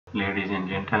Ladies and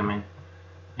gentlemen,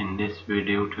 in this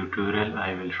video tutorial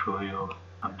I will show you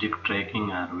object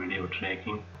tracking or video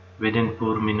tracking. Within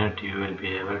 4 minutes you will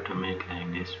be able to make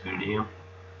like this video,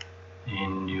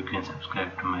 and you can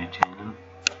subscribe to my channel.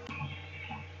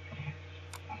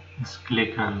 Just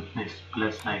click on this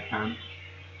plus icon,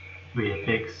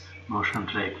 VFX motion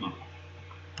tracking.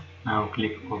 Now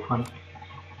click open,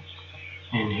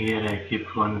 and here I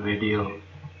keep one video,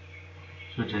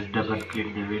 so just double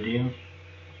click the video.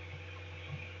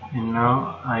 And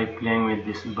now I playing with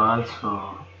this ball,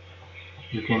 so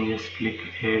you can just click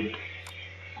add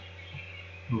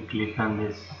and click on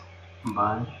this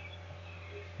ball.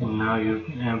 And now you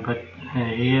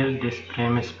here this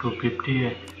frame is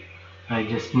 250. I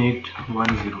just need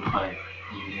 105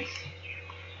 in this,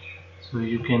 so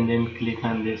you can then click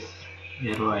on this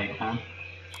arrow icon.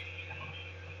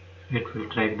 It will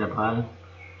track the ball,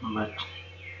 but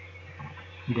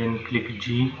then click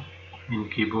G in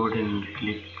keyboard and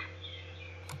click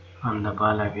on the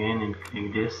ball again and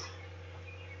click this.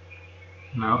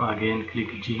 Now again click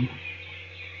G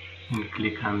and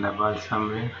click on the ball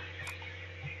somewhere,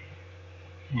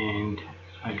 and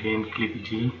again click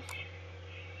G.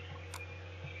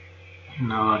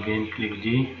 Now again click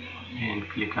G and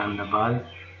click on the ball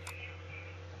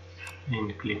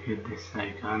and click this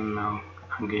icon. Now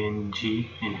again G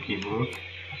in keyboard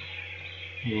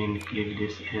and click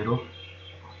this arrow.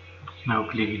 Now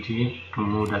click G to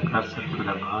move the cursor to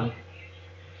the ball.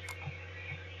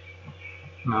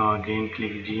 Now again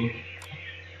click G.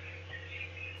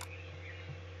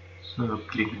 So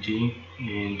click G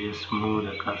and just move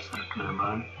the cursor to the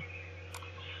ball.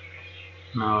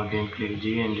 Now again click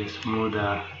G and just move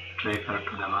the tracker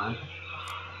to the ball.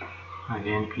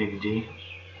 Again click G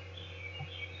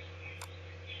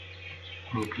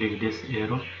and click this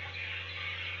arrow.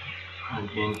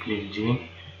 Again click G.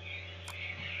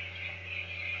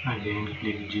 Again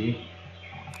click G,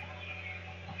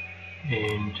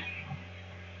 and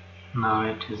now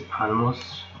it is almost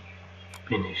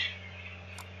finished.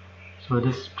 So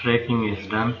this tracking is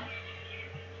done.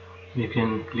 You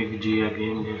can click G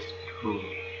again just to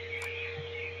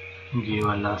give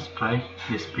a last try.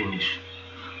 Is finished.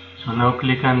 So now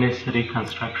click on this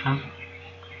reconstruction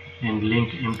and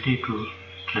link empty to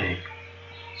track.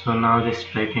 So now this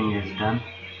tracking is done.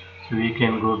 So we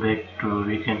can go back to,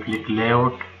 we can click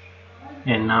layout,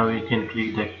 and now we can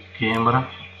click the camera,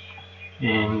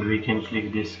 and we can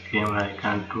click this camera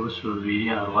icon too. So we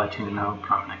are watching now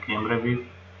from the camera view,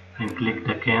 and click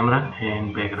the camera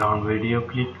and background video,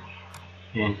 click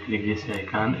and click this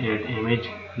icon, add image,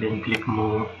 then click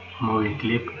movie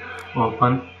clip,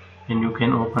 open, and you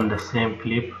can open the same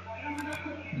clip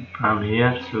from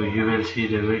here, so you will see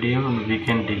the video. And we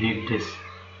can delete this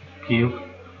cube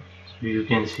so you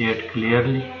can see it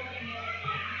clearly.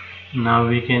 Now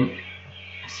we can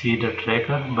see the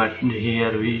tracker, but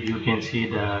here you can see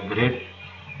the grid.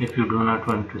 If you do not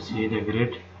want to see the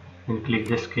grid, then click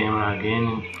this camera again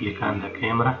and click on the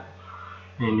camera,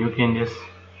 and you can just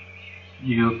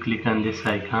click on this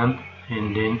icon,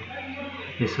 and then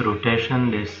this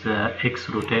rotation, this X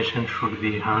rotation should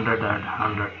be 100 or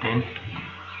 110.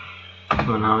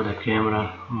 So now the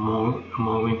camera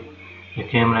moving, the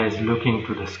camera is looking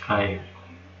to the sky.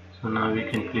 So now we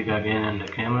can click again on the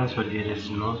camera, so there is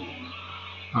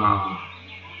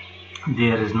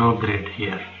no grid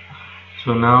here.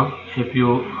 So now if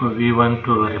we want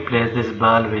to replace this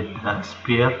ball with a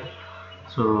sphere,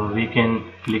 so we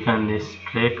can click on this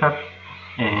tracker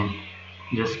and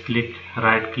just click,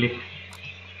 right click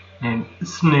and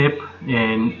snap,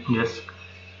 and just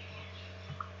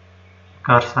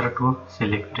cursor to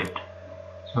select it.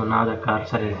 So now the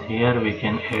cursor is here. We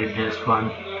can add this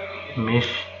one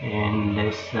mesh and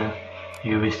this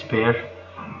UV sphere,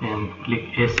 and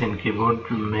click S in keyboard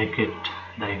to make it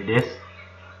like this.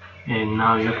 And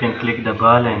now you can click the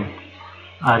ball,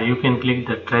 or you can click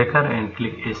the tracker and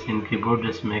click S in keyboard,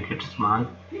 just make it small.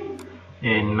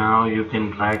 And now you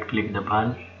can right click the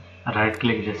ball, right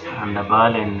click just on the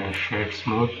ball and shade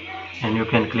smooth, and you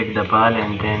can click the ball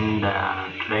and then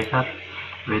the tracker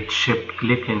with shift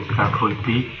click and Control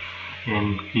P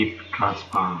and keep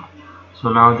transform. So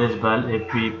now this ball,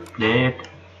 if we play it,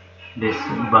 this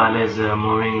ball is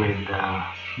moving with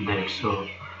that. So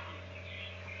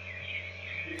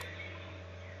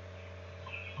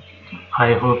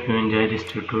I hope you enjoy this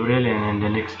tutorial, and in the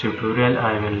next tutorial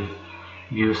I will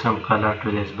give some color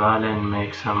to this ball and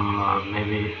make some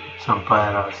maybe some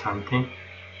fire or something.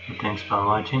 So thanks for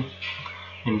watching.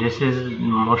 And this is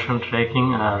motion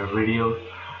tracking or video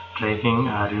tracking,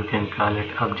 or you can call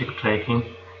it object tracking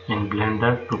in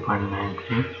Blender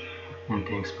 2.93, and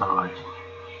thanks for watching.